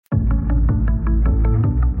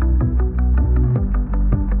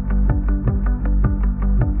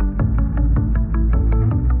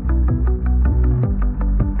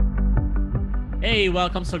Hey,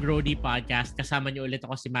 welcome sa Grody Podcast. Kasama niyo ulit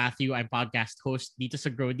ako si Matthew. I'm podcast host dito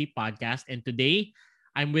sa Grody Podcast. And today,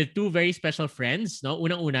 I'm with two very special friends. No?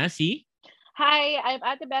 Unang-una, si... Hi, I'm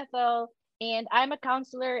Ate Bethel, and I'm a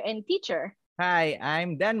counselor and teacher. Hi,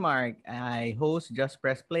 I'm Denmark. I host Just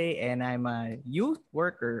Press Play, and I'm a youth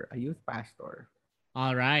worker, a youth pastor.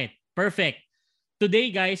 All right. Perfect.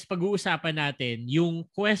 Today, guys, pag-uusapan natin yung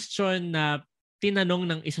question na tinanong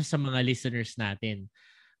ng isa sa mga listeners natin.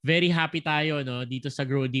 Very happy tayo dito sa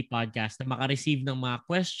Grow Deep Podcast na makareceive ng mga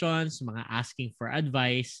questions, mga asking for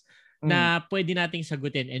advice na pwede nating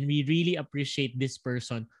sagutin. And we really appreciate this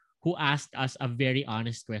person who asked us a very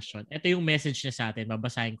honest question. Ito yung message niya sa atin.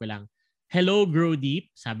 Babasahin ko lang. Hello, Grow Deep.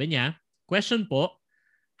 Sabi niya, question po,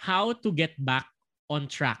 how to get back on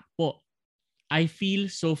track po? I feel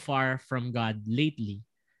so far from God lately.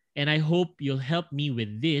 And I hope you'll help me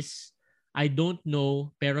with this. I don't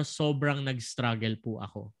know, pero sobrang nag-struggle po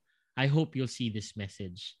ako. I hope you'll see this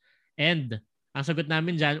message. And ang sagot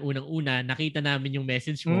namin dyan, unang-una, nakita namin yung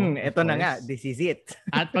message mo. Ito na nga, this is it.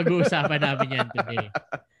 At pag-uusapan namin yan today.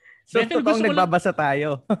 So, totoong nagbabasa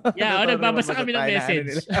tayo. Yeah, nagbabasa kami ng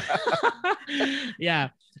message.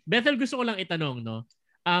 Yeah. Bethel, gusto ko lang itanong,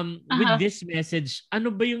 with this message,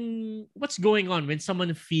 ano ba yung, what's going on when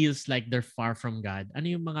someone feels like they're far from God? Ano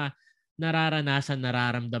yung mga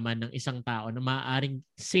nararamdaman ng isang tao na maaaring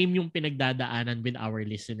same yung pinagdadaanan with our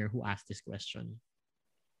listener who asked this question?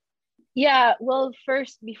 Yeah, well,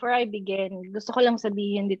 first, before I begin, gusto ko lang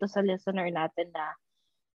sabihin dito sa listener natin na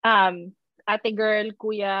ate girl,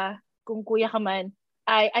 kuya, kung kuya ka man,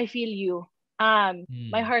 I feel you.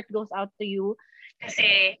 My heart goes out to you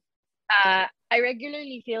kasi I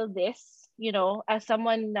regularly feel this, as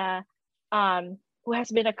someone na who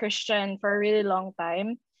has been a Christian for a really long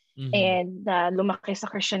time. And lumaki sa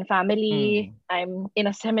Christian family. I'm in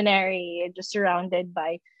a seminary, just surrounded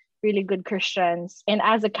by really good Christians. And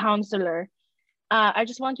as a counselor, I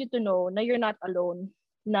just want you to know na you're not alone.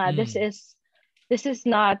 Na this is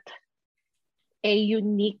not a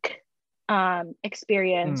unique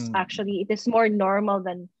experience. Actually, it is more normal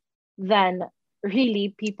than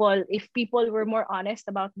really people. If people were more honest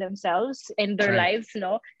about themselves and their lives,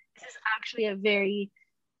 this is actually a very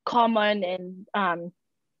common and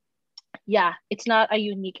it's not a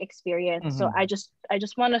unique experience. So I just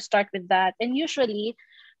want to start with that. And usually,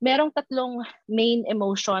 merong tatlong main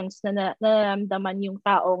emotions na nararamdaman yung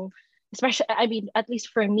taong, especially, at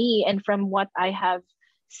least for me and from what I have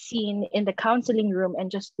seen in the counseling room and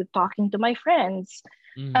just talking to my friends.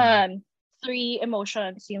 Three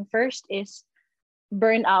emotions. Yung first is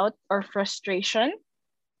burnout or frustration.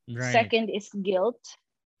 Right. Second is guilt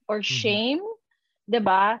or shame.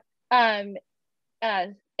 Diba?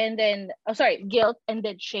 And then, guilt and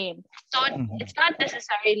then shame. So it's not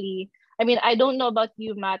necessarily, I don't know about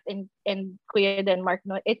you, Matt and Kuya Denmark,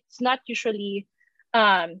 no? It's not usually,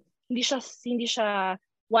 hindi siya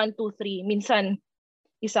 1, 2, 3. Minsan,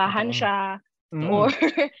 isahan siya. Or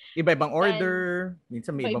iba-ibang order.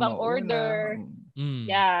 Minsan may ibang order.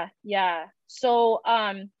 Yeah. So,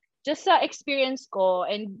 just sa experience ko,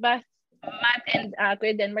 and Matt and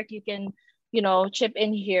Kuya Denmark, you can chip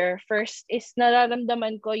in here. First is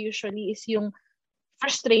nararamdaman ko usually is yung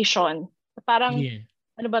frustration. Parang,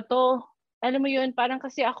 ano ba to? Alam mo yun, parang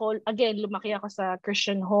kasi ako, again, lumaki ako sa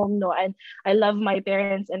Christian home, and I love my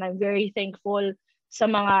parents and I'm very thankful sa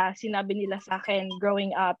mga sinabi nila sa akin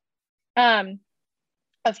growing up.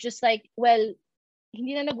 Of just like, well,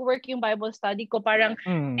 hindi na nag-work yung Bible study ko. Parang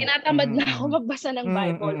tinatamad na ako magbasa ng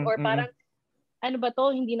Bible. Or parang, ano ba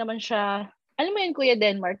to? Hindi naman siya, alam mo yun, Kuya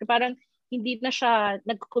Denmark, parang, hindi na siya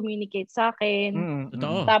nag-communicate sa akin.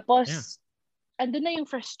 Tapos, andun na yung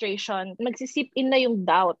frustration. Magsisip in na yung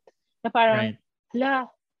doubt. Na parang,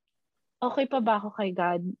 okay pa ba ako kay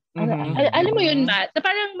God? Alam mo yun, Matt? Na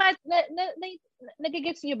parang, Matt,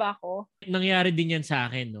 nagigets niyo ba ako? Nangyari din yan sa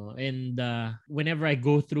akin, And whenever I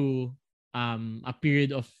go through a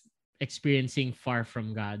period of experiencing far from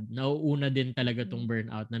God, nauuna din talaga tong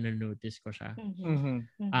burnout na na-notice ko siya.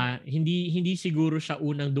 Hindi siguro siya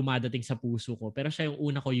unang dumadating sa puso ko, pero siya yung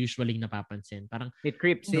una ko usually napapansin. Parang it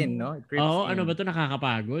creeps in, no? It creeps in. Ano ba to,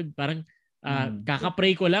 nakakapagod? Parang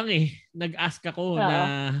kakapray ko lang Nag-ask ako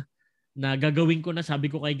na gagawin ko na, sabi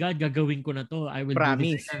ko kay God, gagawin ko na to. I will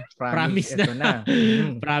promise. do this. Promise na.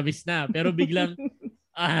 Promise na. Pero biglang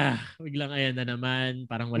ayan na naman,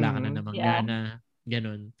 parang wala ka na namang gana.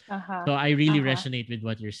 Ganon. So I really resonate with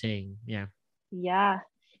what you're saying. Yeah. Yeah.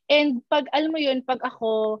 And pag alam mo yun, pag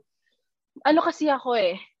ako kasi ako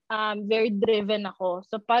very driven ako.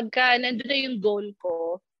 So pagka nandun na yung goal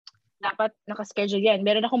ko, dapat nakaschedule yan.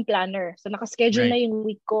 Meron akong planner. So nakaschedule na yung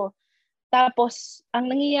week ko. Tapos, ang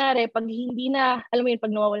nangyayari, pag hindi na, alam mo yun,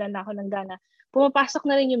 pag nawawalan na ako ng gana, pumapasok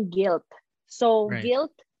na rin yung guilt. So, Right.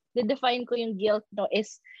 guilt, define ko yung guilt, no,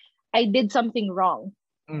 is I did something wrong.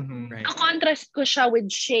 Right. Ang contrast ko siya with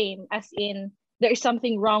shame, as in, there is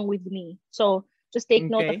something wrong with me. So, just take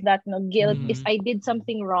note of that, no? Guilt is I did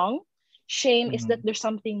something wrong. Shame is that there's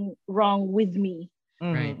something wrong with me.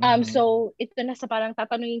 Right. So, ito na sa parang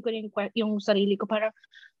tatanungin ko yung sarili ko, parang,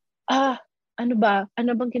 ano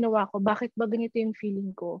bang ginawa ko? Bakit ba ganito yung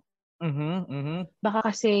feeling ko? Baka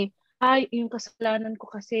kasi, yung kasalanan ko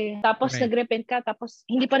kasi. Tapos nag-repent ka, tapos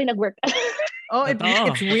hindi pa rin nag-work.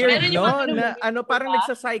 It's weird, no? Na, parang diba?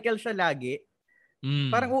 nagsa-cycle siya lagi.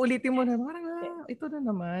 Parang uulitin mo na, parang, ito na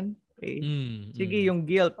naman. Okay. Sige, yung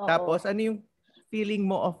guilt. Oo. Tapos, ano yung feeling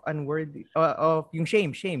mo of unworthy? Of yung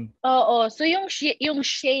shame? Oo. So, yung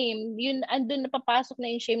shame, yun, andun napapasok na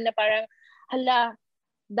yung shame na parang, hala,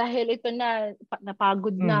 dahil ito na,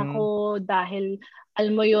 napagod na ako, dahil,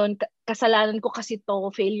 alam mo yun, kasalanan ko kasi to,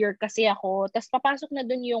 failure kasi ako. Tapos papasok na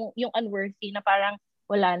dun yung unworthy na parang,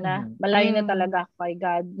 wala na, malayo na talaga ako kay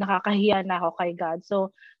God, nakakahiya na ako kay God.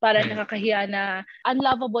 So, parang nakakahiya na,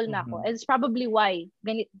 unlovable na ako. And that's probably why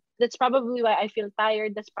I feel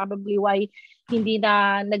tired. That's probably why hindi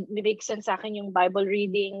na nag-make sense sa akin yung Bible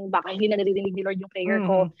reading, baka hindi na naririnig ni Lord yung prayer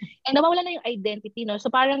ko. And nawawala na yung identity, no? So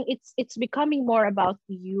parang it's becoming more about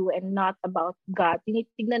you and not about God.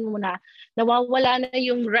 Tinitignan mo na, nawawala na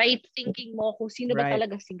yung right thinking mo kung sino ba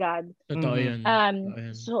talaga si God. Totoo yun.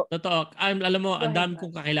 So, totoo. Alam mo, ang dami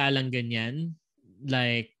kong kakilalang ganyan.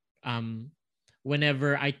 Like,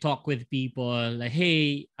 whenever I talk with people, like,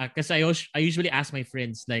 hey, kasi I usually ask my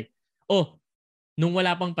friends, like, nung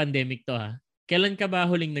wala pang pandemic to kailan ka ba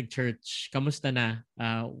huling nag-church? Kamusta na?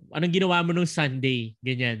 Anong ginawa mo nung Sunday?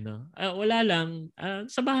 Ganyan, no? Wala lang.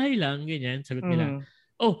 Sa bahay lang, ganyan. Sagot nila.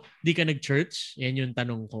 Di ka nag-church? Yan yung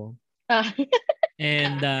tanong ko.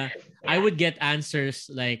 And I would get answers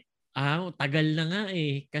like, tagal na nga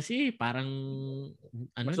eh. Kasi parang,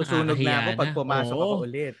 masusunog na ako pag pumasok ako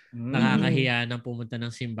ulit. Nakakahiya nang pumunta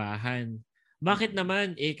ng simbahan. Bakit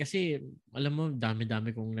naman? Kasi, alam mo,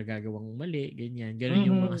 dami-dami kong nagagawang mali. Ganyan. Ganun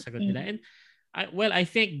yung mga sagot nila. And, I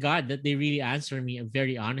thank God that they really answer me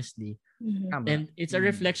very honestly. And it's a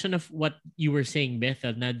reflection of what you were saying,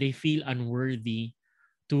 Bethel, na they feel unworthy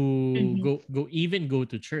to go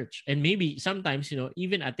to church. And maybe sometimes,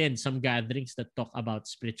 even attend some gatherings that talk about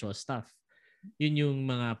spiritual stuff. Yun yung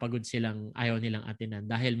mga pagod silang ayaw nilang attendan.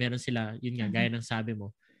 Dahil meron sila, yun nga, gaya ng sabi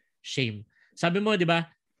mo, shame. Sabi mo, di ba,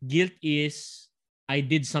 guilt is, I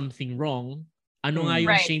did something wrong. Ano nga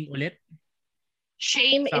yung shame ulit?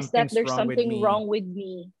 Shame is that there's something wrong with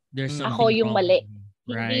me. There's ako yung mali.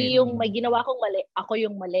 Right. Hindi yung may ginawa kong mali, ako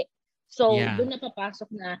yung mali. So, doon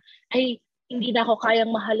napapasok na, hindi na ako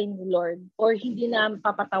kayang mahalin ni Lord, or hindi na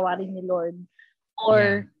papatawarin ni Lord,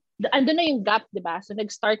 or andun na yung gap, di ba? So,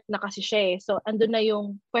 nag-start na kasi siya eh. So, andun na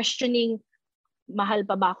yung questioning, mahal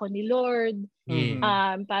pa ba ako ni Lord?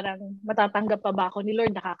 Parang matatanggap pa ba ako ni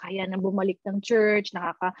Lord? Nakakaya na bumalik ng church?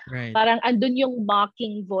 Parang andun yung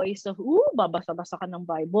mocking voice of, babasa-basa ka ng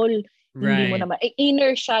Bible. Hindi mo naman.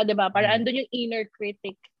 Inner siya, di ba? Parang andun yung inner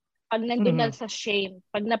critic. Pag nandun na sa shame,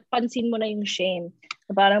 pag napansin mo na yung shame,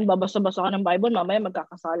 parang babasa-basa ka ng Bible, mamaya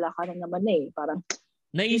magkakasala ka na naman eh. Parang,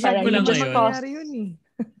 naisip ko lang ngayon.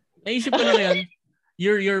 Naisip ko lang ngayon,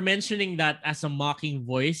 you're mentioning that as a mocking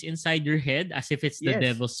voice inside your head, as if it's the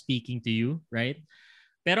devil speaking to you, right?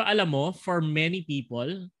 Pero alam mo, for many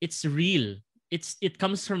people, it's real. It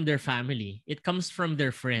comes from their family. It comes from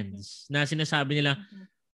their friends. Na sinasabi nila,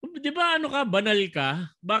 di ba banal ka?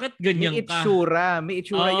 Bakit ganyan ka? May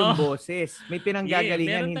itsura yung boses. May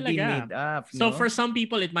pinanggagalingan, hindi made up. No? So for some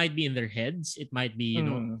people, it might be in their heads. It might be,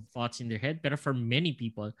 thoughts in their head. Pero for many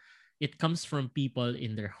people, it comes from people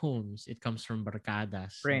in their homes. It comes from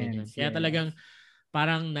barkadas. Friends. Kaya talagang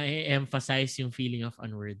parang na-emphasize yung feeling of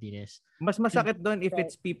unworthiness. Mas masakit doon if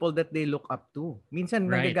it's people that they look up to. Minsan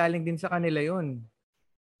nagagaling din sa kanila yun.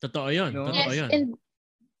 Totoo yun. No? Totoo yun.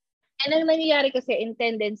 And ang nangyayari kasi in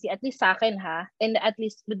tendency, at least sa akin and at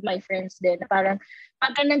least with my friends din, parang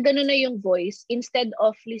pagka gano'n na yung voice, instead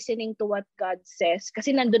of listening to what God says, kasi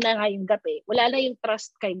nandun na nga yung gap eh. Wala na yung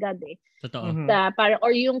trust kay God eh. Totoo. Parang, or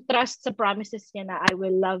yung trust sa promises niya na I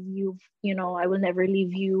will love you, I will never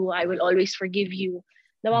leave you, I will always forgive you.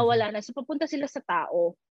 Nawawala na. So papunta sila sa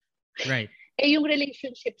tao. Right. Yung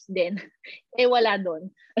relationships din, wala doon.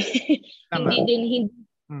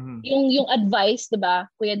 Hindi yung advice, 'di ba,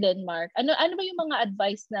 Kuya Denmark? Ano ba yung mga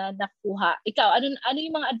advice na nakuha? Ikaw, ano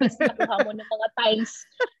yung mga advice na nakuha mo ng mga times,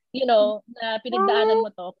 na pinagdaanan mo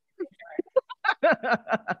to?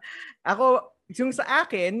 Ako, Yung sa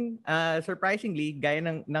akin, surprisingly, gaya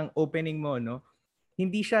ng opening mo, no,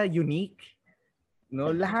 hindi siya unique.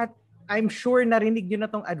 No, lahat, I'm sure narinig niyo na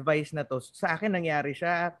tong advice na to. Sa akin nangyari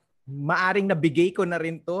siya, maaring nabigay ko na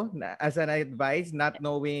rin to as an advice, not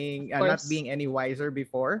knowing, not being any wiser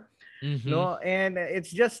before. No, and it's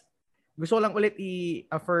just, gusto ko lang ulit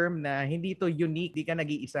i-affirm na hindi to unique, di ka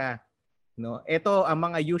nag-iisa. No, ito ang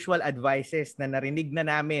mga usual advices na narinig na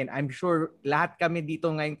namin. I'm sure lahat kami dito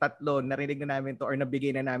ngayong tatlo narinig na namin to or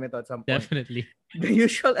nabigay na namin to at some point. Definitely. The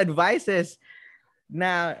usual advices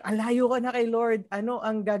na alayo ka na kay Lord, ano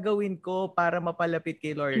ang gagawin ko para mapalapit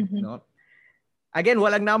kay Lord, no? Again,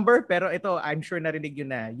 walang number, pero ito, I'm sure narinig yun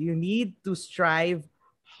na. You need to strive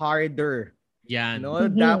harder. Yan. No,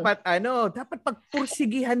 dapat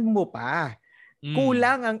pagpursigihan mo pa.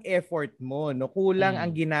 Kulang ang effort mo, no? Kulang ang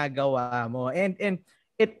ginagawa mo. And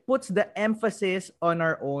it puts the emphasis on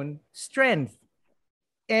our own strength.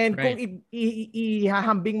 And kung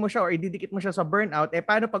ihahambing mo siya or ididikit mo siya sa burnout,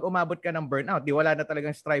 paano pag umabot ka ng burnout? Di wala na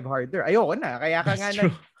talagang strive harder. Ayoko na. Kaya ka nga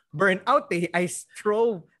nag-burnout I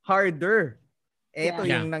strove harder. Ito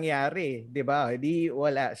yung nangyari. Di ba? Di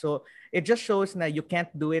wala. So, it just shows na you can't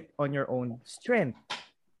do it on your own strength.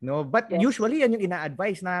 No? But usually, yan yung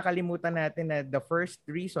ina-advise. Nakakalimutan natin na the first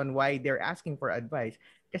reason why they're asking for advice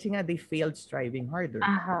kasi nga they failed striving harder.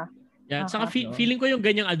 Yeah, saka feeling ko yung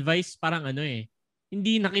ganyang advice parang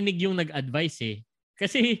hindi nakinig yung nag-advise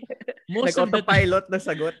Kasi most of the nag-autopilot na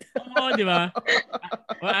sagot. Oo, di ba?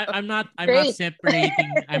 Well, I'm not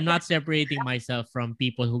separating myself from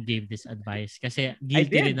people who gave this advice kasi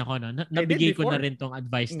guilty rin ako nabigay ko na rin tong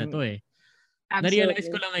advice na to Na-realize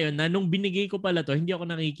ko lang ngayon na nung binigay ko pala to, hindi ako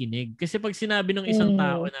nakikinig. Kasi pag sinabi ng isang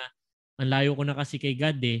tao na ang layo ko na kasi kay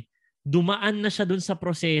God dumaan na siya dun sa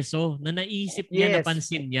proseso na naisip niya,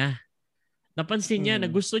 napansin niya na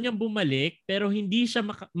gusto niyang bumalik pero hindi siya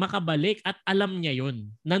makabalik at alam niya yun.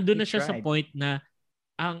 Nandun na siya sa point na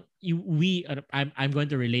I'm going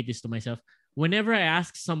to relate this to myself. Whenever I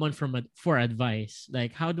ask someone for advice,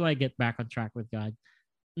 like how do I get back on track with God?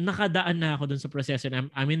 Nakadaan na ako dun sa proseso and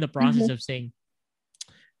I'm in the process of saying,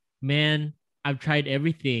 man, I've tried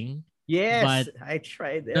everything. Yes, but I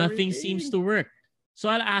tried everything. Nothing seems to work. So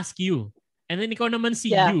I'll ask you. And then ikaw naman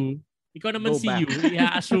si you,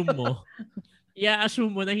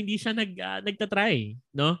 i-assume mo na hindi siya nagtatry,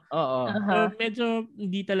 no? Oo. So medyo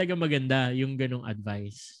hindi talaga maganda yung ganong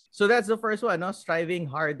advice. So that's the first one, no? Striving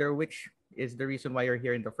harder, which is the reason why you're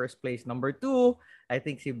here in the first place. Number 2, I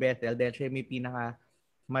think si Bethel, dahil siya may pinaka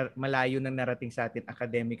malayo nang narating sa atin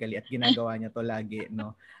academically at ginagawa niya to lagi,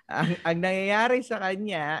 no? Ang nangyayari sa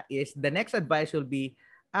kanya is the next advice will be,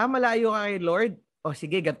 malayo ka kay Lord,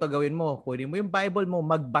 sige, ganito gawin mo. Kunin mo yung Bible mo,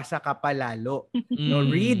 magbasa ka pa lalo. No,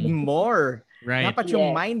 read more. Right. Dapat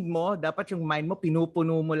yung mind mo,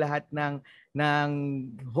 pinupuno mo lahat ng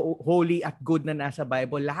holy at good na nasa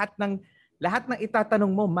Bible. Lahat ng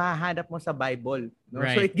itatanong mo, mahanap mo sa Bible. No?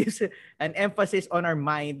 Right. So it gives an emphasis on our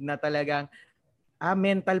mind na talagang,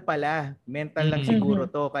 mental pala. Mental lang siguro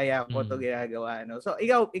to, kaya ako to ginagawa. No? So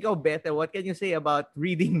ikaw Bethel, what can you say about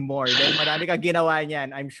reading more? Dahil marami kang ginawa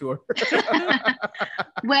niyan, I'm sure.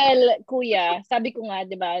 Well, kuya, sabi ko nga,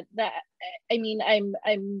 'di ba?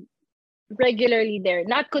 I'm regularly there.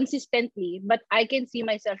 Not consistently, but I can see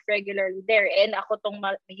myself regularly there. And ako tong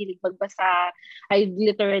mahilig magbasa.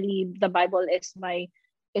 The Bible is my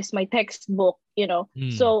textbook,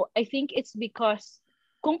 So I think it's because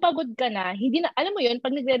kung pagod ka na, hindi na, alam mo yun,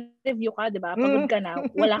 pag nagre-review ka, 'di ba? Pagod ka na,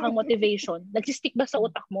 wala kang motivation. Nagsistick ba sa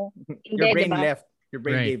utak mo? Hindi, your brain 'di ba? left. Your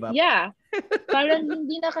brain gave up. Yeah. Parang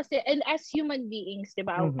hindi na kasi, and as human beings, 'di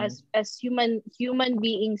ba? As human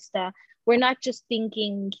beings na, we're not just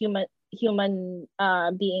thinking human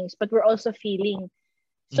beings, but we're also feeling.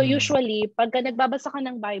 So usually, pagka nagbabasa ka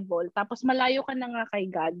ng Bible, tapos malayo ka na nga kay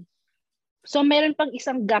God, so meron pang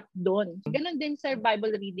isang gap doon. Ganon din sa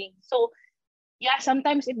Bible reading. So, yeah,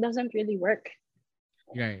 sometimes it doesn't really work.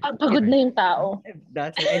 Right. Pagod na yung tao.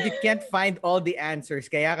 And you can't find all the answers.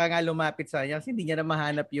 Kaya ka nga lumapit sa kanya kasi hindi niya na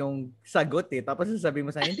mahanap yung sagot Tapos sasabihin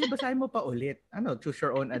mo sa kanya, hindi, basahin mo pa ulit. Choose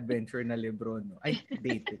your own adventure na libro. No? Ay,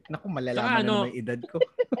 dated. Naku, malalaman na naman yung edad ko.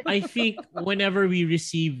 I think whenever we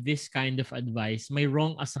receive this kind of advice, may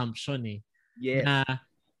wrong assumption Yes. Na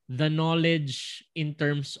the knowledge in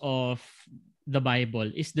terms of the Bible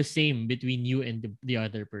is the same between you and the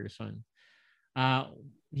other person.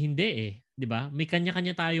 Hindi 'di ba? May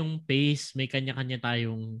kanya-kanya tayong pace, may kanya-kanya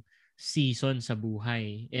tayong season sa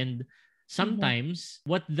buhay. And sometimes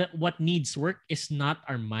what needs work is not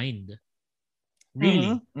our mind.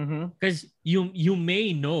 Really. Because you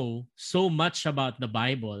may know so much about the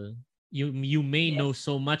Bible. You may know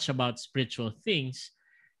so much about spiritual things,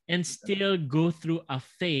 and still go through a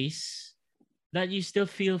phase that you still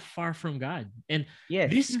feel far from God. And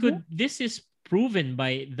this is proven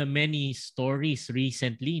by the many stories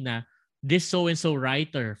recently na this so-and-so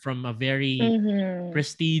writer from a very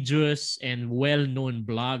prestigious and well-known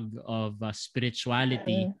blog of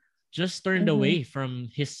spirituality just turned away from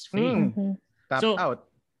his faith. Tapped out.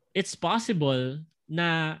 It's possible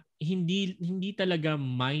na hindi talaga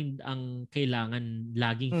mind ang kailangan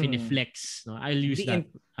laging finiflex. No? I'll use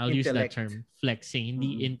that term, flexing.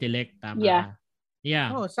 Hindi intellect, tama.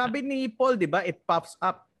 Yeah. Oh, sabi ni Paul, 'di ba? It pops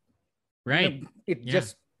up. Right. It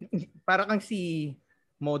just para kang si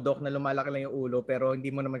Modok na lumalaki lang yung ulo pero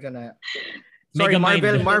hindi mo naman siya na sorry,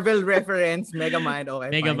 Marvel reference, Megamind. Okay.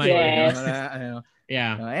 Megamind.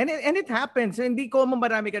 Yeah. And it happens. Hindi ko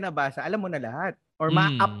marami ka nabasa, alam mo na lahat. Or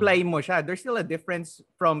ma-apply mo siya. There's still a difference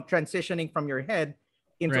from transitioning from your head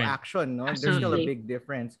into action, no? Absolutely. There's still a big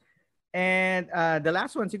difference. And the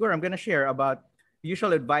last one siguro I'm gonna share about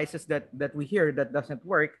usual advices that we hear that doesn't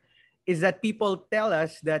work is that people tell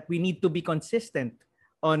us that we need to be consistent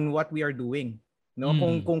on what we are doing. No,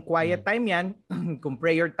 kung quiet time 'yan, kung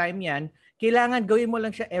prayer time 'yan, kailangan gawin mo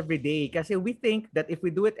lang siya every day kasi we think that if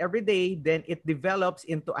we do it every day, then it develops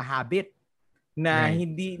into a habit na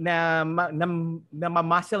hindi na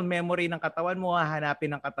muscle memory ng katawan mo,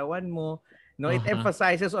 hahanapin ng katawan mo. No, it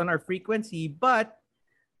emphasizes on our frequency, but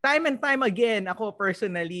time and time again, ako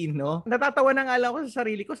personally, no, natatawa na nga lang ako sa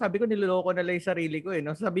sarili ko. Sabi ko, niloloko na lang yung sarili ko,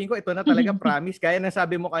 no. Sabihin ko, ito na talaga promise. Kaya na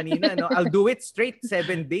sabi mo kanina, no, I'll do it straight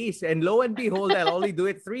 7 days. And lo and behold, I'll only do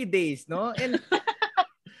it 3 days, no. And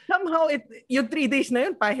somehow, yung 3 days na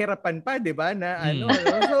yun, pahirapan pa, di ba? Na ano,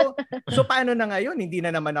 no? So paano na ngayon? Hindi na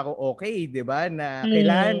naman ako okay, di ba? Na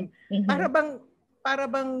kailangan, para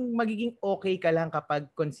bang magiging okay ka lang kapag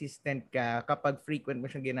consistent ka, kapag frequent mo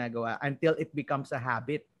siyang ginagawa until it becomes a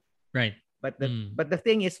habit. Right. But the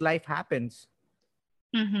thing is, life happens.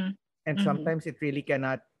 And sometimes it really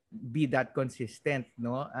cannot be that consistent,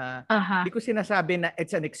 no? Hindi ko sinasabi na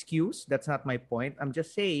it's an excuse. That's not my point. I'm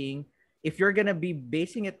just saying, if you're gonna be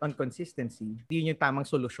basing it on consistency, yun yung tamang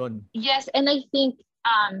solusyon. Yes, and I think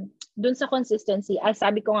dun sa consistency, as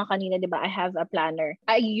sabi ko nga kanina, di ba, I have a planner.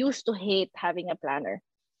 I used to hate having a planner.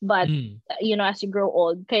 But, you know, as you grow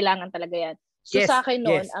old, kailangan talaga yan. So sa akin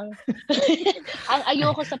noon, ang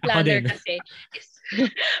ayoko sa planner kasi is,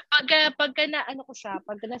 pagka na ano ko siya,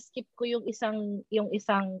 pagka na skip ko yung Bible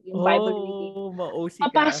reading.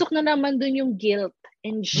 Papasok na naman dun yung guilt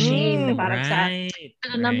and shame na parang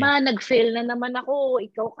naman, nag-fail na naman ako.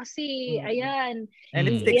 Ikaw kasi, ayan. And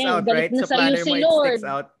it sticks out, right? Sa planner mo, it sticks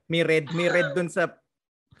out. May red dun sa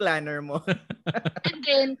planner mo. And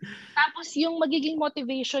then, tapos yung magiging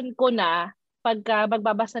motivation ko na pagka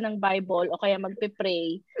magbabasa ng Bible o kaya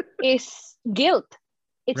magpe-pray is guilt.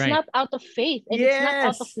 It's not out of faith and it's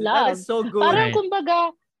not out of love. That is so good. Parang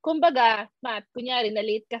kumbaga, Matt, kunyari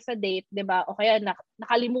na-late ka sa date, 'di ba? O kaya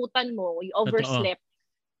nakalimutan mo, you overslept.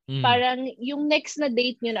 Parang yung next na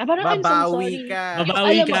date niyo na, parang babawi ka.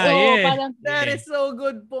 Babawi ka, parang, that is so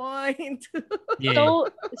good point.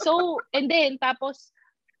 So and then tapos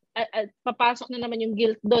papasok na naman yung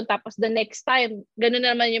guilt doon, tapos the next time ganun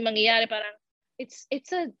na naman yung mangyayari, parang it's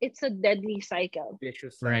a deadly cycle.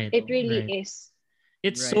 Vicious cycle. Right. It really is.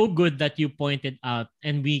 It's so good that you pointed out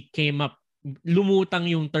and we came up, lumutang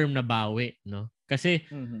yung term na bawi, no? Kasi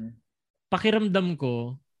pakiramdam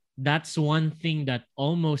ko, that's one thing that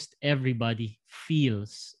almost everybody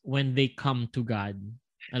feels when they come to God.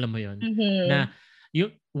 Alam mo yun? Na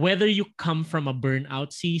whether you come from a burnout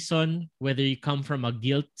season, whether you come from a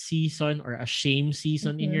guilt season or a shame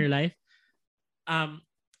season in your life, ang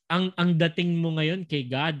dating mo ngayon kay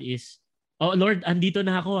God is, oh Lord, andito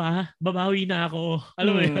na ako babawi na ako.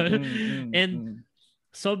 Alam mo yun? And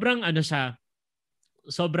sobrang I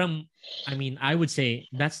mean, I would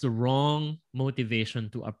say that's the wrong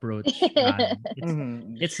motivation to approach God.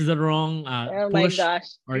 It's the wrong push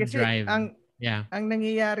or drive. Ang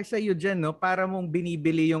nangyayari sa iyo diyan, no, para mong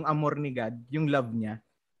binibili yung amor ni God, yung love niya,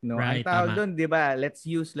 no. Right, ang tawag doon, 'di ba? Let's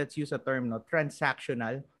use a term, no,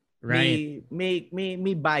 transactional. Right.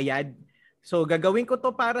 May bayad. So gagawin ko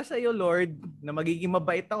to para sa iyo, Lord, na magiging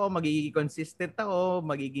mabait ako, magiging consistent ako,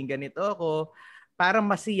 magiging ganito ako para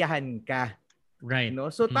masiyahan ka. Right.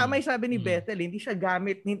 No? So tama 'yung sabi ni Bethel, hindi siya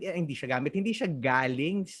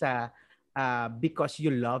galing sa because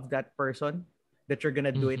you love that person, that you're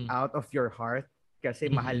gonna do it out of your heart kasi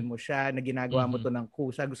mahal mo siya, na ginagawa mo to ng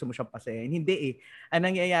kusa, gusto mo siyang pasayahin. Hindi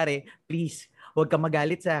Ang nangyayari, please, huwag ka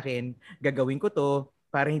magalit sa akin, gagawin ko to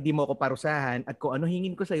para hindi mo ako parusahan at kung ano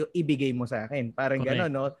hingin ko sa iyo, ibigay mo sa akin. Parang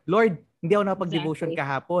gano'n, no? Lord, hindi ako nakapag-devotion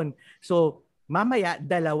kahapon. So, mamaya,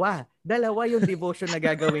 2. dalawa yung devotion na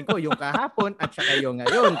gagawin ko, yung kahapon at saka yung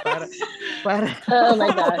ngayon para Oh my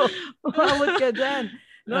gosh. umabot ka dyan.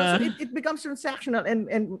 No, so it becomes transactional,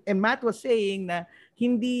 and Matt was saying na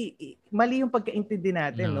hindi mali yung pagkaintindi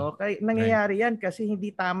natin, no? Kaya nangyayari yan kasi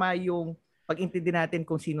hindi tama yung pag-intindi natin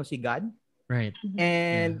kung sino si God. Right.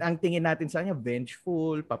 And ang tingin natin sa kanya,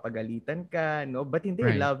 vengeful, papagalitan ka, no? But hindi,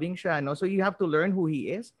 loving siya, no? So you have to learn who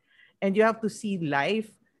He is, and you have to see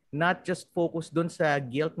life not just focus doon sa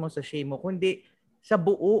guilt mo, sa shame mo, kundi sa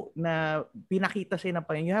buo na pinakita sa'yo ng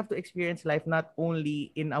Panginoon. You have to experience life not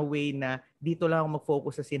only in a way na dito lang ako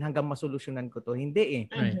mag-focus sa sin hanggang masolusyonan ko to. Hindi eh.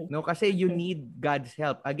 Right. No? Kasi you need God's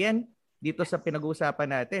help. Again, dito sa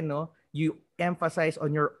pinag-uusapan natin, no? You emphasize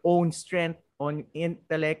on your own strength, on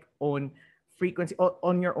intellect, on frequency,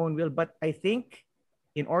 on your own will. But I think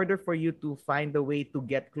in order for you to find a way to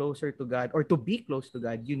get closer to God or to be close to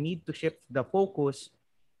God, you need to shift the focus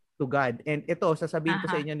to God. And ito, sasabihin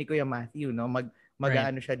ko sa inyo ni Kuya Matthew, no?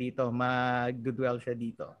 Mag-ano siya dito, mag-dwell siya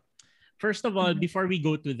dito. First of all, before we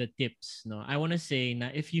go to the tips, no, I want to say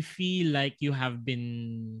na if you feel like you have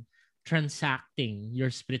been transacting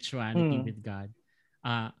your spirituality with God,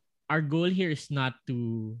 our goal here is not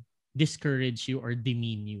to discourage you or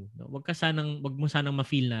demean you. No? Wag mo sanang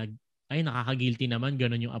ma-feel na ay nakaka-guilty naman,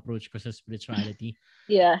 ganun yung approach ko sa spirituality.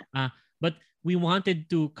 Yeah. But we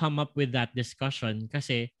wanted to come up with that discussion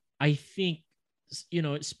kasi I think,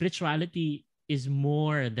 spirituality is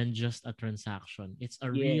more than just a transaction. It's a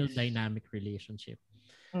real dynamic relationship.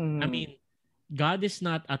 I mean, God is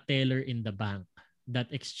not a teller in the bank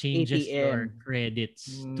that exchanges ATM. your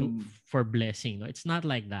credits for blessing. No, it's not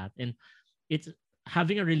like that. And it's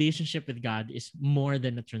having a relationship with God is more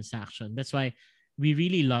than a transaction. That's why we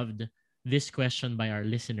really loved this question by our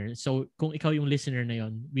listener. So kung ikaw yung listener na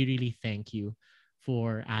yon, we really thank you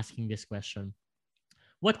for asking this question.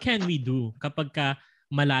 What can we do kapag ka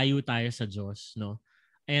malayo tayo sa Diyos, no?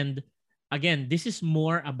 And again, this is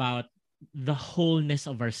more about the wholeness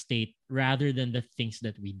of our state rather than the things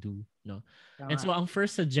that we do, no? And so ang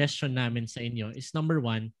first suggestion namin sa inyo is number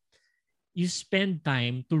 1, you spend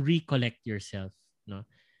time to recollect yourself, no?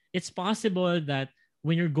 It's possible that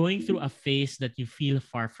when you're going through a phase that you feel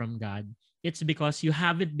far from God, it's because you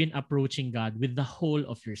haven't been approaching God with the whole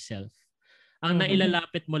of yourself. Ang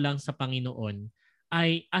nailalapit mo lang sa Panginoon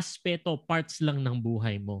ay aspeto, parts lang ng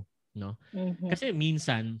buhay mo, no? Kasi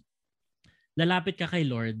minsan lalapit ka kay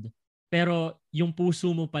Lord, pero yung puso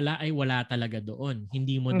mo pala ay wala talaga doon.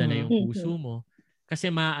 Hindi mo dala yung puso mo. Kasi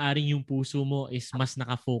maaaring yung puso mo is mas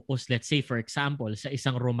nakafocus, let's say for example, sa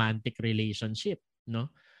isang romantic relationship, no?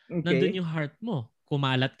 Okay. Nandun yung heart mo.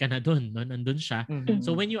 Kumalat ka na doon, no? Nandun siya.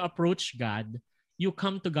 So when you approach God, you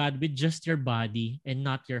come to God with just your body and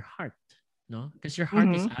not your heart, no? Because your heart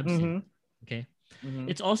is absent. Okay?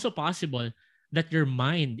 It's also possible that your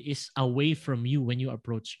mind is away from you when you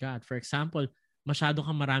approach God. For example, masyado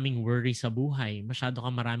kang maraming worry sa buhay, masyado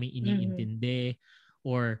kang maraming iniintindi,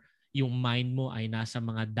 or yung mind mo ay nasa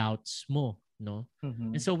mga doubts mo, no?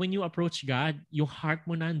 And so when you approach God, yung heart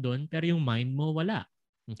mo nandun, pero yung mind mo wala.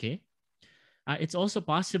 Okay? It's also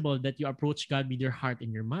possible that you approach God with your heart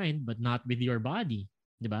and your mind, but not with your body.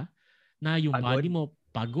 Di ba? Na yung body mo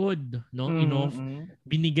pagod, no?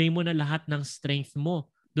 Binigay mo na lahat ng strength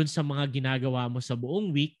mo dun sa mga ginagawa mo sa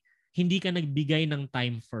buong week, hindi ka nagbigay ng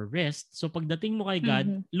time for rest. So pagdating mo kay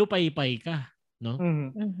God, lupay-pay ka, no?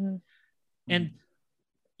 And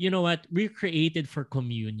you know what? We're created for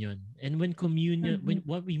communion. And when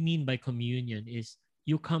what we mean by communion is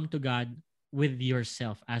you come to God with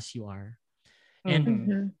yourself as you are.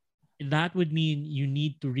 And that would mean you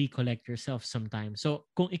need to recollect yourself sometimes. So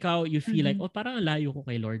kung ikaw, you feel like, parang layo ko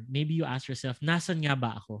kay Lord, maybe you ask yourself, nasan nga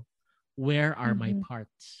ba ako? Where are my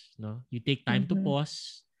parts? No? You take time to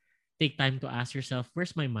pause, take time to ask yourself,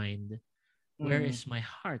 where's my mind? Where is my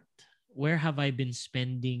heart? Where have I been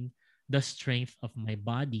spending the strength of my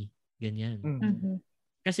body? Ganyan.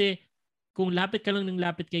 Kasi kung lapit ka lang ng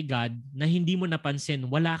lapit kay God na hindi mo napansin,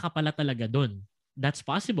 wala ka pala talaga doon. That's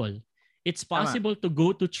possible. It's possible to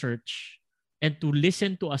go to church and to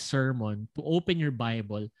listen to a sermon, to open your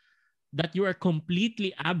Bible, that you are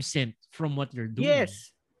completely absent from what you're doing.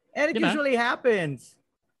 Yes. And it usually happens.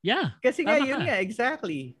 Yeah. Kasi nga, yun nga,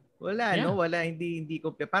 exactly. Wala, no? Wala, hindi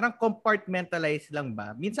ko. Parang compartmentalize lang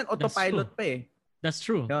ba? Minsan autopilot pa eh. That's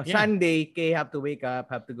true. No, Sunday, have to wake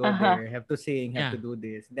up, have to go there, have to sing, have to do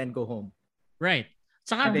this, then go home. Right.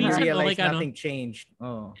 Saka then you minsan, realize okay ka, nothing changed.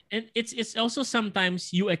 Oh. And it's also sometimes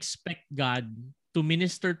you expect God to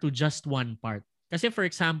minister to just one part. Kasi for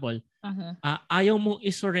example, ayaw mong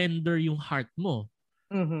isurrender yung heart mo.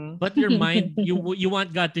 But your mind, you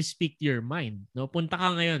want God to speak to your mind. No, punta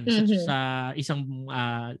ka ngayon sa isang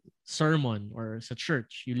sermon or sa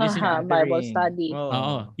church. You listen to Bible study.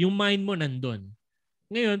 Oo, yung mind mo nandun.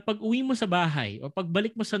 Ngayon, pag uwi mo sa bahay o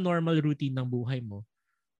pagbalik mo sa normal routine ng buhay mo,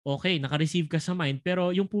 okay, naka-receive ka sa mind,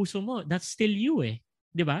 pero yung puso mo, that's still you eh.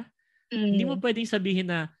 'Di ba? Hindi mo pwedeng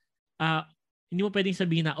sabihin na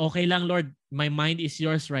okay lang Lord, my mind is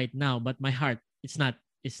yours right now, but my heart, it's not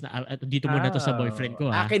dito muna to sa boyfriend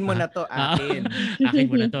ko. Akin mo na to, akin. Akin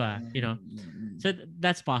mo na to, you know. So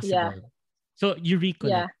that's possible. Yeah. So you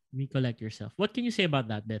recollect yourself. What can you say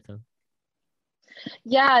about that, Bethel?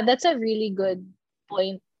 Yeah, that's a really good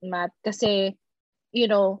point, Matt. Kasi,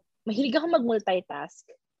 mahilig ako mag-multitask.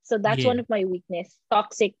 So that's one of my weakness.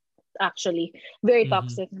 Toxic, actually. Very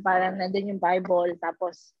toxic. Parang nandun yung Bible,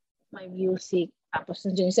 tapos my music, tapos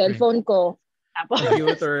nandun yung cellphone ko. Tapos,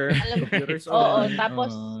 computer.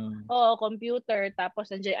 Tapos, computer. Tapos,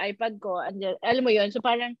 nandiyan yung iPad ko. Alam mo yun? So,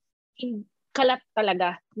 parang kalat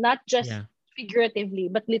talaga. Not just figuratively,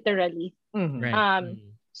 but literally. Right.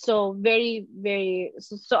 So, very, very,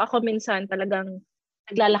 so ako minsan talagang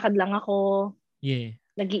naglalakad lang ako. Yeah.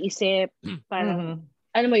 Nag-iisip. Parang,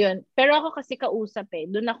 alam mo yun? Pero ako kasi kausap eh.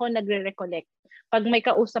 Doon ako nagre-recollect. Pag may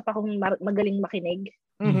kausap akong magaling makinig,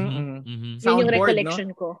 yun yung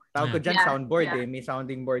recollection ko. Tawag ko dyan, soundboard eh. May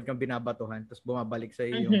sounding board kang binabatuhan, tapos bumabalik sa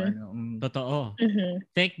iyo yung Totoo.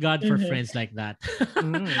 Thank God for friends like that.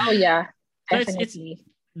 Oh yeah, definitely.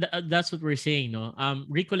 That's what we're saying, no?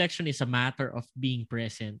 Recollection is a matter of being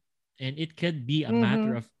present, and it could be a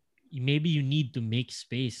matter of maybe you need to make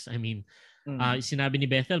space. I mean, sinabi ni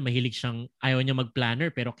Bethel, mahilig siyang, ayaw niya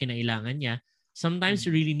mag-planner pero kinailangan niya. Sometimes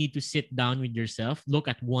you really need to sit down with yourself, look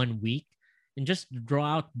at 1 week, and just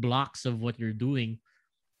draw out blocks of what you're doing.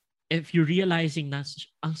 If you're realizing na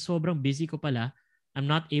ang sobrang busy ko pala, I'm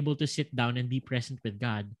not able to sit down and be present with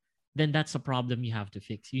God, then that's a problem you have to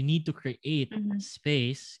fix. You need to create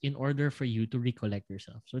space in order for you to recollect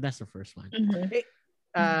yourself. So that's the first one.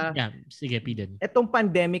 Sige, Piden. Etong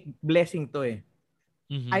pandemic, blessing to eh.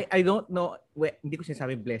 I don't know, hindi ko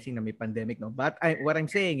sinasabi blessing na may pandemic, no? But what I'm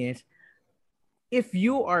saying is, if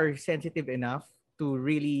you are sensitive enough to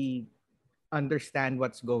really understand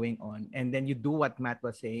what's going on and then you do what Matt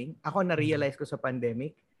was saying, ako na-realize ko sa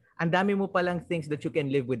pandemic, ang dami mo palang things that you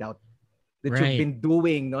can live without. That you've been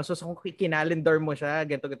doing, no? So kung kinalendar mo siya,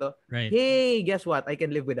 ganito. Hey, guess what? I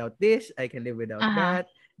can live without this. I can live without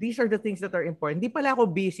that. These are the things that are important. Hindi pala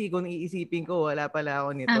ako busy kung iisipin ko, wala pala ako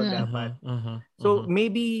nito dapat. So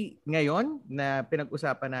maybe ngayon na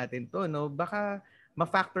pinag-usapan natin to, no? Baka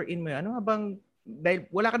ma-factor in mo yun. Ano bang, dahil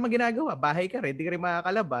wala kang ginagawa, bahay ka rin, di ka rin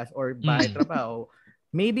makakalabas or bahay trabaho.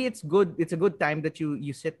 Maybe it's a good time that you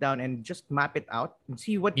sit down and just map it out and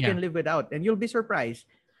see what you can live without, and you'll be surprised.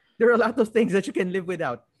 There are a lot of things that you can live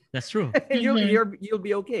without. That's true. You'll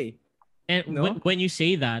be okay. And when you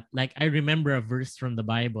say that, like I remember a verse from the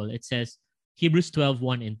Bible. It says Hebrews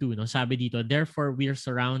 12:1 and 2. No, sabi dito, therefore we are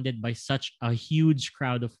surrounded by such a huge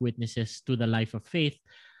crowd of witnesses to the life of faith.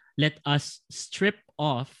 Let us strip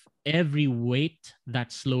off every weight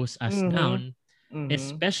that slows us down,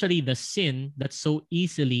 especially the sin that so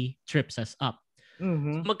easily trips us up.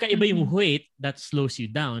 So magkaiba yung weight that slows you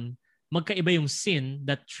down, magkaiba yung sin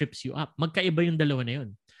that trips you up. Magkaiba yung dalawa na yun.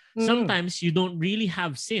 Sometimes you don't really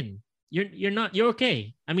have sin. You're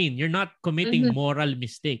okay. I mean, you're not committing moral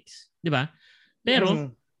mistakes, 'di ba?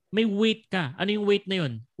 Pero may weight ka. Ano yung weight na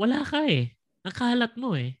yun? Wala ka eh. Nakalat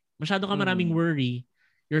mo eh. Masyado ka maraming worry.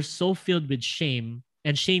 You're so filled with shame.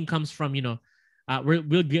 And shame comes from,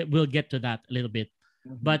 we'll get to that a little bit.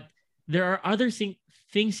 But there are other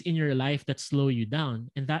things in your life that slow you down,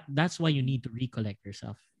 and that's why you need to recollect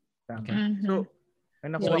yourself. Okay. So,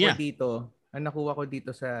 ang nakuha ko dito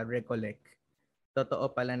sa recollect, totoo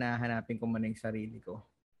pala na hanapin ko muna yung sarili ko.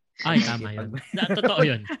 Ay, tama yun. Totoo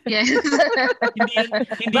yun. Yes.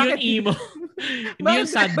 hindi yung emo. Hindi yung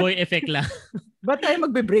sad boy effect lang. Ba't tayo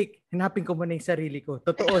magbe-break? Hanapin ko muna yung sarili ko.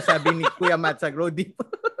 Totoo, sabi ni Kuya Matt sa Grow Deep.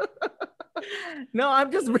 No,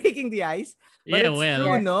 I'm just breaking the ice. But it's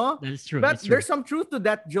true, no? That's true. But there's some truth to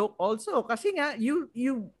that joke also. Kasi nga, you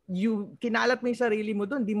kinalat mo yung sarili mo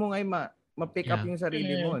doon. Di mo nga ma-pick up yung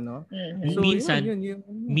sarili mo, no? So,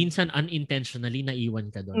 minsan unintentionally naiwan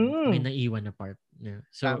ka doon. May naiwan na part. Yeah.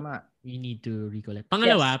 So, you need to recollect.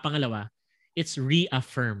 Pangalawa, it's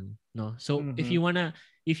reaffirm, no? So, if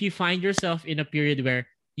you find yourself in a period where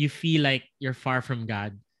you feel like you're far from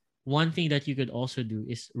God, one thing that you could also do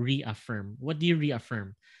is reaffirm. What do you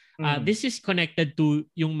reaffirm? This is connected to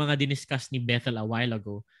yung mga diniscuss ni Bethel a while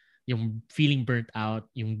ago, yung feeling burnt out,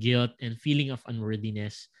 yung guilt, and feeling of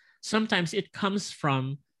unworthiness. Sometimes it comes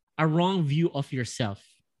from a wrong view of yourself,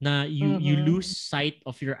 na you lose sight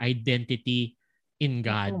of your identity in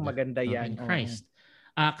God, maganda no, yan. in Christ.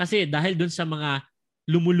 Kasi dahil dun sa mga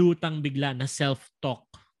lumulutang bigla na self-talk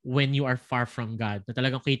when you are far from God, na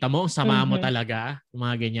talagang kita mo, ang sama mo talaga,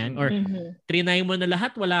 mga ganyan. Or trinay mo na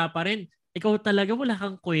lahat, wala pa rin. Ikaw talaga wala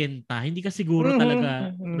kang kwenta. Hindi ka siguro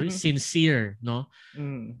talaga sincere, no?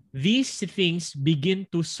 These things begin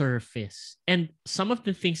to surface. And some of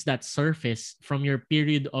the things that surface from your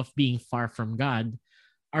period of being far from God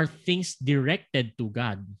are things directed to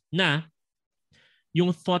God. Na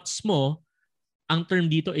yung thoughts mo, ang term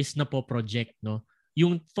dito is napoproject, no?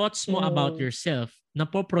 Yung thoughts mo about yourself,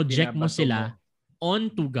 napoproject mo sila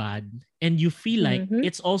onto God, and you feel like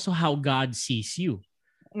it's also how God sees you.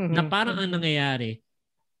 Na parang ang nangyayari,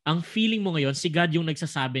 ang feeling mo ngayon, si God yung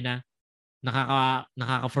nagsasabi na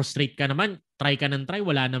nakaka-frustrate ka naman, try ka ng try,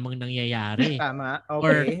 wala namang nangyayari. Tama,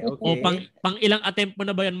 okay. O pang ilang attempt mo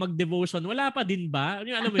na ba yan mag-devotion, wala pa din ba?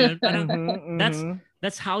 Alam mo yun, parang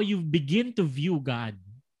that's how you begin to view God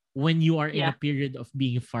when you are in a period of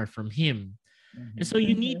being far from Him. And so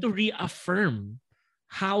you need to reaffirm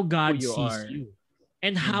how God sees you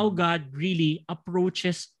and how God really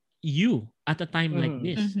approaches you at a time like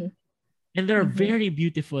this. And there are very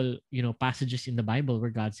beautiful, passages in the Bible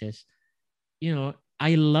where God says,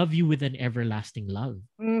 I love you with an everlasting love.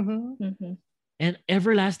 And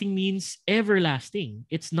everlasting means everlasting.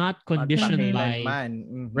 It's not conditioned by,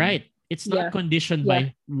 right? It's not conditioned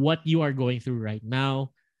by what you are going through right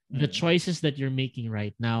now, the choices that you're making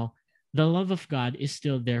right now. The love of God is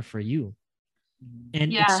still there for you.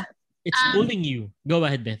 And it's pulling you. Go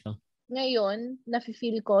ahead, Bethel. Ngayon,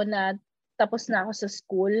 nafe-feel ko na tapos na ako sa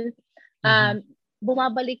school.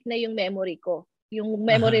 Bumabalik na yung memory ko. Yung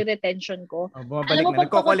memory retention ko. Bumabalik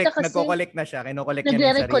na. Nagko-collect na siya. Kino-collect niya na yung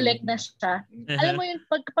sarili. Nagre-recollect na siya. Alam mo yun,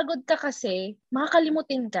 pag pagod ka kasi,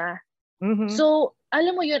 makakalimutin ka. So,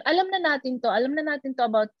 alam mo yun, alam na natin to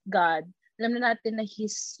about God. Alam na natin na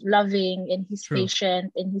He's loving and He's patient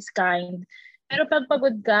and He's kind. Pero pag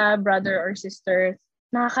pagod ka, brother or sister,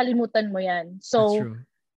 makakalimutan mo yan. So,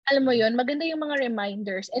 alam mo yun, maganda yung mga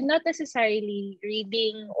reminders and not necessarily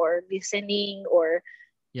reading or listening or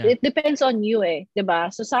it depends on you diba?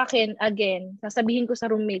 So sa akin, again, sasabihin ko sa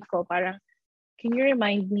roommate ko, parang, can you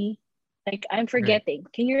remind me? Like, I'm forgetting.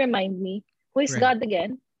 Can you remind me? Who is God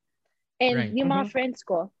again? And yung mga friends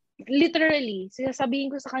ko, literally, sasabihin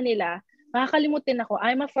ko sa kanila, makakalimutin ako.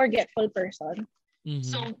 I'm a forgetful person.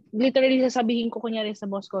 So, literally, sasabihin ko kunyari sa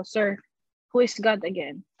boss ko, sir, who is God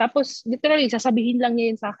again? Tapos, literally, sasabihin lang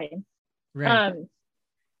niya yun sa akin.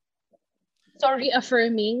 So,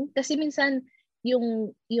 reaffirming. Kasi minsan,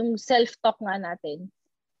 yung self-talk nga natin,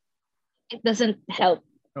 it doesn't help.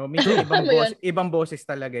 Minsan, ibang boses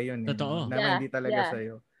talaga yun. Totoo. Na hindi talaga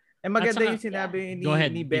sa'yo. Eh, maganda yung sinabi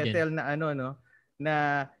ni Bethel na na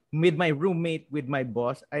with my roommate, with my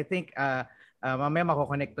boss. I think mamaya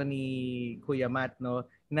mako-connect to ni Kuya Matt, no,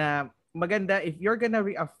 na maganda if you're gonna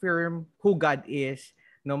reaffirm who God is,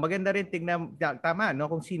 no, maganda rin tingnan tama, no,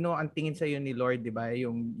 kung sino ang tingin sa iyo ni Lord, 'di ba?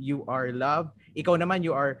 Yung you are love, ikaw naman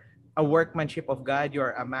you are a workmanship of God, you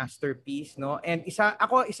are a masterpiece, no? And isa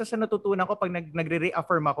sa natutunan ko pag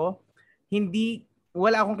nagre-reaffirm ako,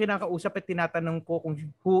 wala akong kinakausap at tinatanong ko kung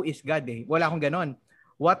who is God Wala akong ganon.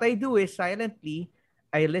 What I do is silently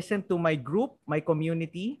I listen to my group, my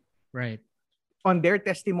community, on their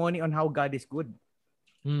testimony on how God is good.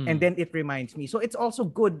 And then it reminds me. So it's also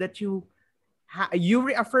good that you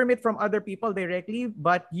reaffirm it from other people directly,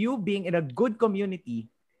 but you being in a good community,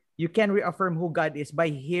 you can reaffirm who God is by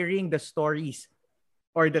hearing the stories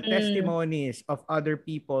or the testimonies of other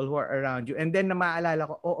people who are around you. And then na maalala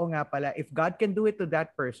ko, oo nga pala, if God can do it to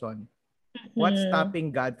that person, what's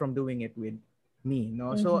stopping God from doing it with me?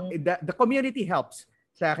 No? So the community helps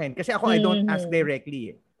sa akin. Kasi ako, I don't ask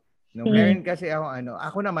directly. No, meron kasi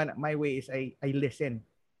ako naman, my way is I listen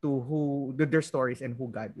to their stories and who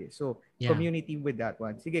God is. So, community with that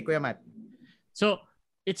one. Sige, Kuya Matt. So,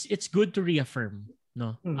 it's good to reaffirm,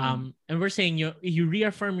 no? And we're saying you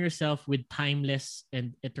reaffirm yourself with timeless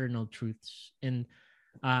and eternal truths. And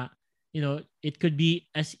it could be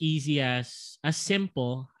as easy as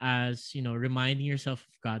simple as, reminding yourself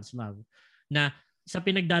of God's love. Na sa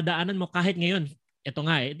pinagdadaanan mo kahit ngayon, ito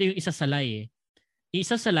yung isasalay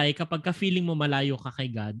Isasalay kapag ka-feeling mo malayo ka kay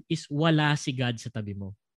God is wala si God sa tabi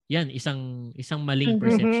mo. Yan, isang maling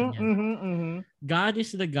perception yan. God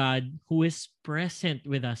is the God who is present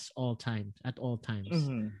with us at all times.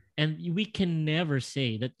 And we can never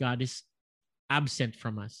say that God is absent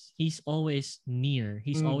from us. He's always near.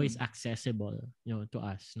 He's always accessible, to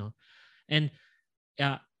us, no? And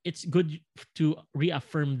it's good to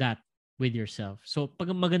reaffirm that with yourself. So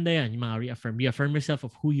pag maganda yan, yung mga reaffirm. Reaffirm yourself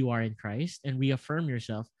of who you are in Christ and reaffirm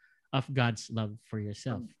yourself of God's love for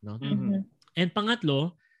yourself. No? Mhm. And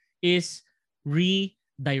pangatlo is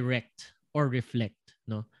redirect or reflect.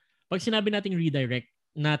 No? Pag sinabi nating redirect,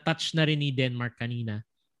 na touch na rin ni Denmark kanina,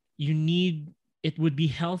 it would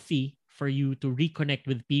be healthy for you to reconnect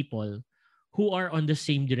with people who are on the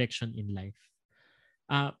same direction in life.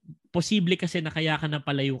 Posible kasi na kaya ka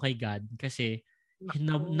napalayo kay God kasi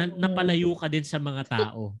napalayo ka din sa mga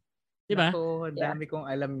tao. Diba? Nako, dami kong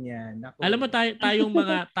alam niyan. Nako. Alam mo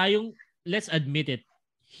tayong let's admit it,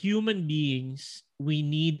 human beings, we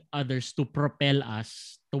need others to propel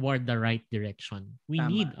us toward the right direction. We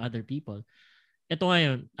need other people. Ito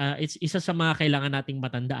ngayon, it's isa sa mga kailangan nating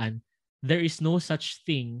matandaan. There is no such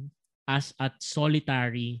thing as a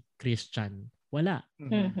solitary Christian. Wala.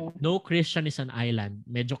 No Christian is an island.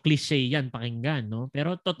 Medyo cliche yan pakinggan, no?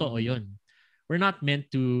 Pero totoo yun. We're not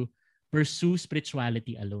meant to pursue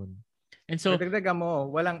spirituality alone. And so, dagdagan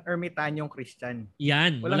mo, walang ermitanyong Christian.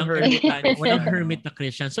 Yan. Walang hermit na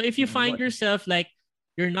Christian. So if you find yourself like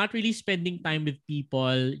you're not really spending time with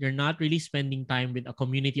people, you're not really spending time with a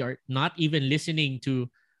community, or not even listening to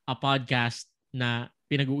a podcast na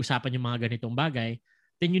pinag-uusapan yung mga ganitong bagay,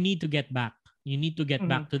 then you need to get back. You need to get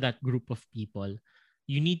back to that group of people.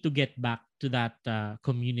 You need to get back to that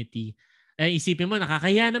community. Isipin mo,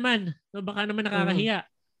 nakakahiya naman. Baka naman nakakahiya.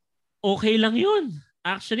 Okay lang yun.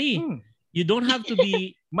 Actually, you don't have to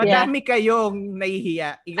be... Madami kayong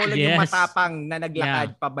nahihiya. Ikaw lang yung matapang na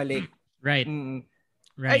naglakad pabalik. Right.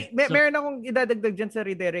 Right. Ay, meron akong idadagdag dyan sa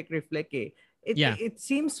redirect reflect eh. It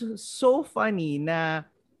seems so funny na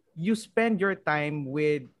you spend your time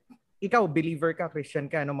with, ikaw, believer ka, Christian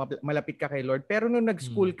ka, no, malapit ka kay Lord, pero nung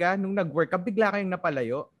nag-school ka, nung nag-work ka, bigla kayong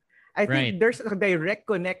napalayo. I think there's a direct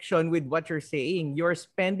connection with what you're saying. You're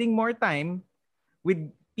spending more time with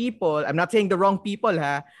people, I'm not saying the wrong people,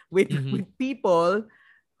 with people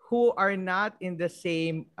who are not in the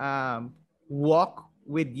same walk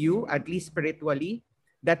with you, at least spiritually,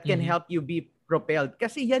 that can help you be propelled.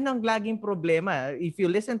 Kasi yan ang laging problema. If you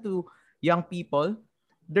listen to young people,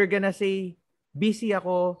 they're gonna say, busy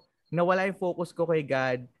ako, nawala yung focus ko kay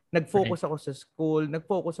God, nag-focus ako sa school,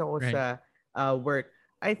 nag-focus ako sa work.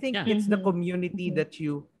 I think it's the community that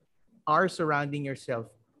you are surrounding yourself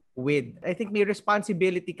with. I think may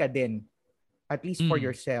responsibility ka din, at least for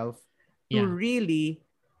yourself, to really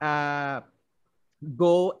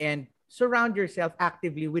go and surround yourself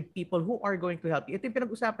actively with people who are going to help you. Ito yung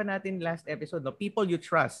pinag-usapan natin last episode, no? People you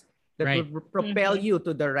trust that will propel you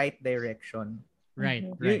to the right direction. Right.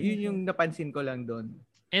 Yun yung napansin ko lang doon.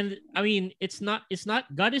 And I mean, it's not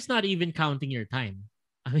God is not even counting your time.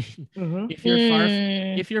 I mean,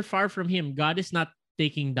 if you're far from him, God is not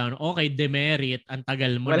taking down, okay, demerit, ang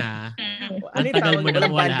tagal mo na. Ang tagal mo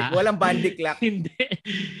na wala. Walang bandik clock. Hindi.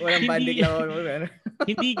 Walang bandik clock.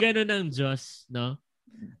 Hindi gano'n ang Diyos, no?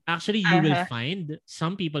 Actually, you will find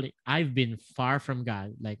some people, I've been far from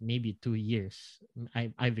God, like maybe 2 years.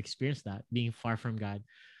 I've experienced that, being far from God,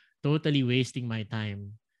 totally wasting my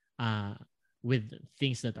time with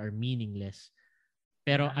things that are meaningless.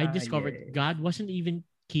 Pero I discovered God wasn't even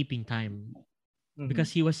keeping time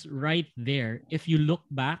because he was right there. If you look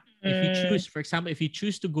back, if you choose, for example, if you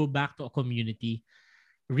choose to go back to a community,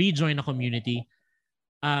 rejoin a community,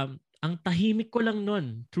 ang tahimik ko lang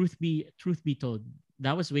nun, truth be told.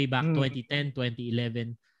 That was way back 2010,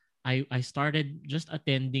 2011. I started just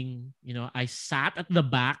attending, I sat at the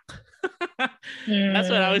back. That's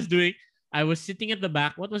what I was doing. I was sitting at the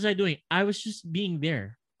back. What was I doing? I was just being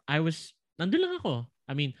there. Nandun lang ako.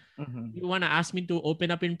 I mean, you want to ask me to open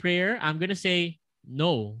up in prayer? I'm going to say,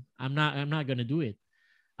 no, I'm not going to do it.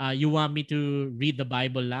 You want me to read the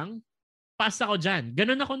Bible lang? Pass ako dyan.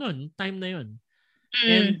 Ganun ako nun, time na yun.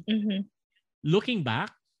 And looking back,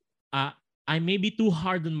 I may be too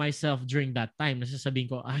hard on myself during that time. Nasasabihin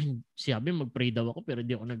ko, sabi mag-pray daw ako pero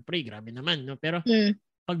di ako nag-pray. Grabe naman. No? Pero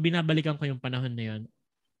pag binabalikan ko yung panahon na yun,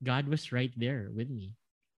 God was right there with me.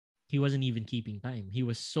 He wasn't even keeping time. He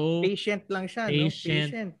was so patient lang siya.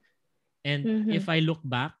 Patient. And if I look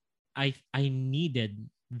back, I needed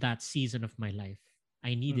that season of my life.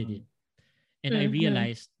 I needed it. And I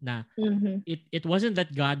realized na it wasn't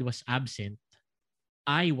that God was absent.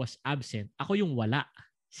 I was absent. Ako yung wala.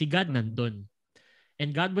 Si God nandun.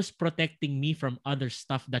 And God was protecting me from other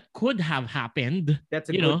stuff that could have happened. That's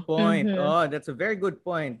a good point. Oh, that's a very good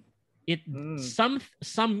point.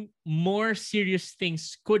 Some more serious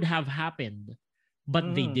things could have happened,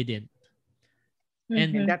 but they didn't.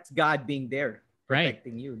 And that's God being there,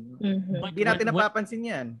 protecting you. Hindi natin napapansin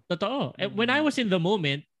yan. Totoo. When I was in the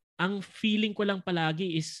moment, ang feeling ko lang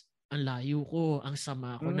palagi is ang layo ko, ang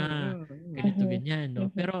sama ko na, ganito, ganyan, no?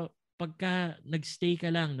 Pero pagka nagstay ka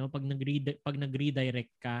lang, no? Pag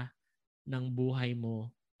nag-redirect ka ng buhay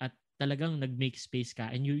mo at talagang nag-make space ka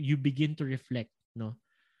and you begin to reflect, no?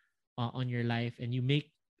 On your life, and you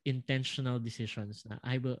make intentional decisions na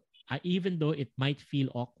even though it might feel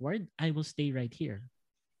awkward, I will stay right here.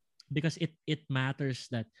 Because it matters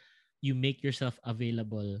that you make yourself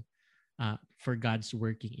available for God's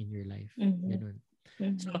working in your life. Ganun.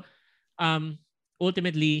 So,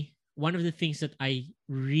 ultimately, one of the things that I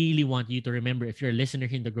really want you to remember if you're a listener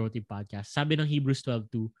in the Grow Deep podcast, sabi ng Hebrews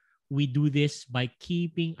 12:2, we do this by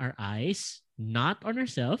keeping our eyes not on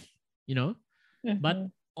ourselves, but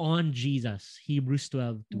on Jesus. Hebrews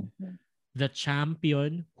 12:2, the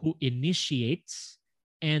champion who initiates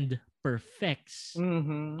and perfects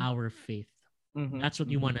our faith. That's what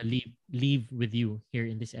you want to leave with you here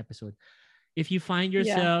in this episode. If you find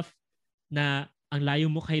yourself na ang layo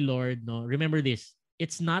mo kay Lord, no, remember this.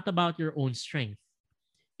 It's not about your own strength.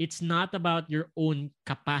 It's not about your own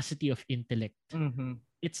capacity of intellect.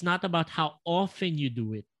 It's not about how often you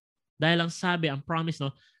do it. Dahil ang sabi, ang promise,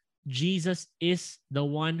 no, Jesus is the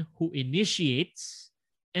one who initiates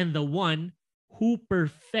and the one who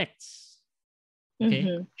perfects. Okay?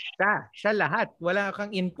 Siya lahat. Wala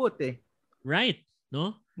kang input eh. Right,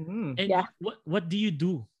 no? And what do you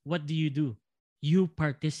do? What do you do? You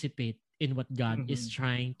participate in what God is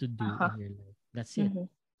trying to do in your life. That's it.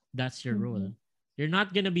 That's your role. You're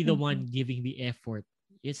not gonna be the one giving the effort.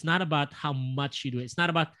 It's not about how much you do. It's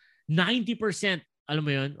not about 90%. Alam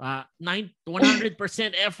mo yun?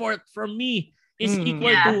 100% effort from me is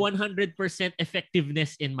equal to 100%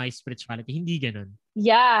 effectiveness in my spirituality. Hindi ganun.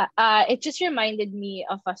 Yeah. It just reminded me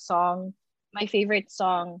of a song, my favorite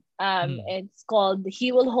song. It's called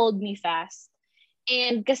He Will Hold Me Fast.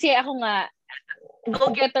 And kasi ako nga,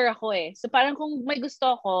 go-getter ako eh. So parang kung may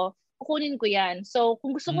gusto ako, kukunin ko yan. So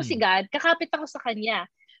kung gusto ko si God, kakapit ako sa Kanya.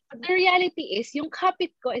 But the reality is, yung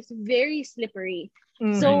kapit ko is very slippery.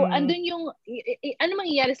 So andun yung, ano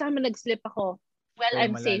mangyayari sa akin nag-slip ako? Well,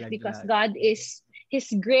 I'm safe because God is,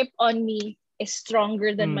 His grip on me is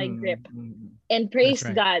stronger than my grip. And praise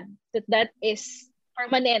God that is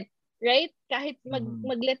permanent. Right? Kahit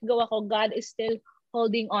mag-let go ako, God is still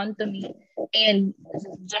holding on to me. And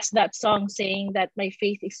just that song saying that my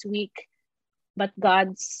faith is weak, but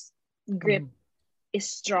God's grip is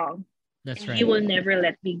strong. That's and right. He will never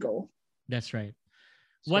let me go. That's right.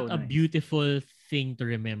 What a beautiful thing to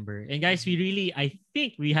remember. And guys, I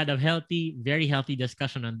think we had a very healthy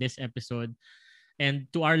discussion on this episode. And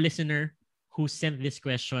to our listener who sent this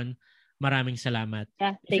question, maraming salamat.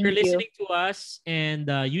 Yeah, if you're listening to us and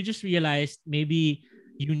you just realized maybe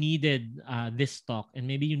you needed this talk and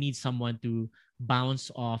maybe you need someone to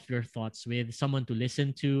bounce off your thoughts with, someone to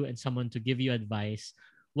listen to, and someone to give you advice,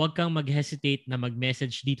 huwag kang mag-hesitate na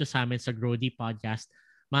mag-message dito sa amin sa Grow Deep Podcast.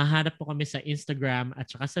 Mahanap po kami sa Instagram at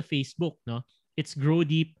saka sa Facebook, no? It's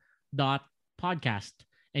growdeep.podcast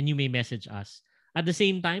and you may message us. At the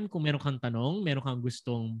same time, kung meron kang tanong, meron kang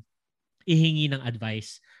gustong ihingi ng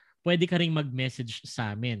advice, pwede ka ring mag-message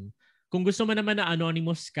sa amin. Kung gusto mo naman na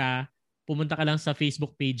anonymous ka, pumunta ka lang sa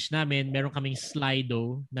Facebook page namin. Meron kaming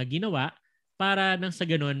Slido na ginawa para nang sa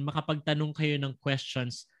ganun, makapagtanong kayo ng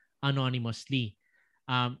questions anonymously.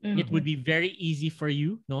 It would be very easy for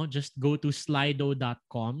you, no? Just go to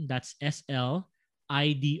slido.com. That's SLIDO.com,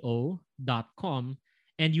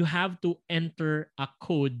 and you have to enter a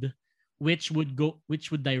code which would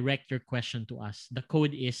direct your question to us. The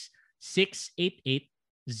code is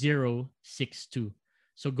 688062.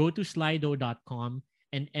 So go to slido.com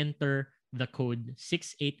and enter the code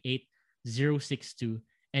 688062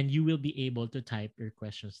 and you will be able to type your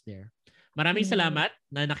questions there. Maraming salamat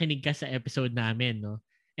na nakinig ka sa episode namin, no?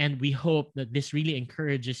 And we hope that this really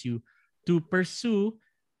encourages you to pursue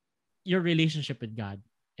your relationship with God.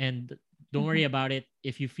 And don't worry about it.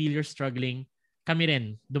 If you feel you're struggling, kami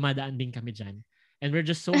rin, dumadaan din kami dyan. And we're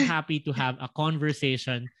just so happy to have a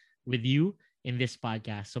conversation with you in this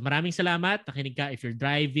podcast. So maraming salamat. Nakinig ka. If you're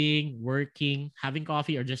driving, working, having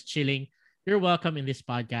coffee, or just chilling, you're welcome in this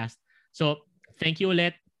podcast. So thank you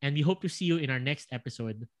ulit. And we hope to see you in our next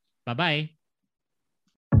episode. Bye-bye.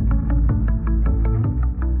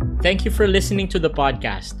 Thank you for listening to the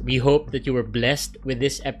podcast. We hope that you were blessed with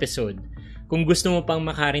this episode. Kung gusto mo pang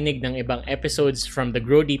makarinig ng ibang episodes from the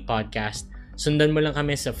Grow Deep Podcast, sundan mo lang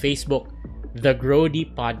kami sa Facebook, The Grow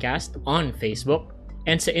Deep Podcast on Facebook,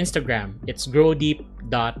 and sa Instagram, it's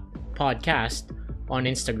growdeep.podcast on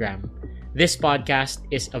Instagram. This podcast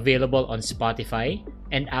is available on Spotify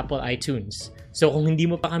and Apple iTunes. So kung hindi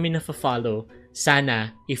mo pa kami na-follow,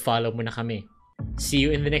 sana i-follow mo na kami. See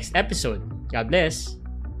you in the next episode. God bless!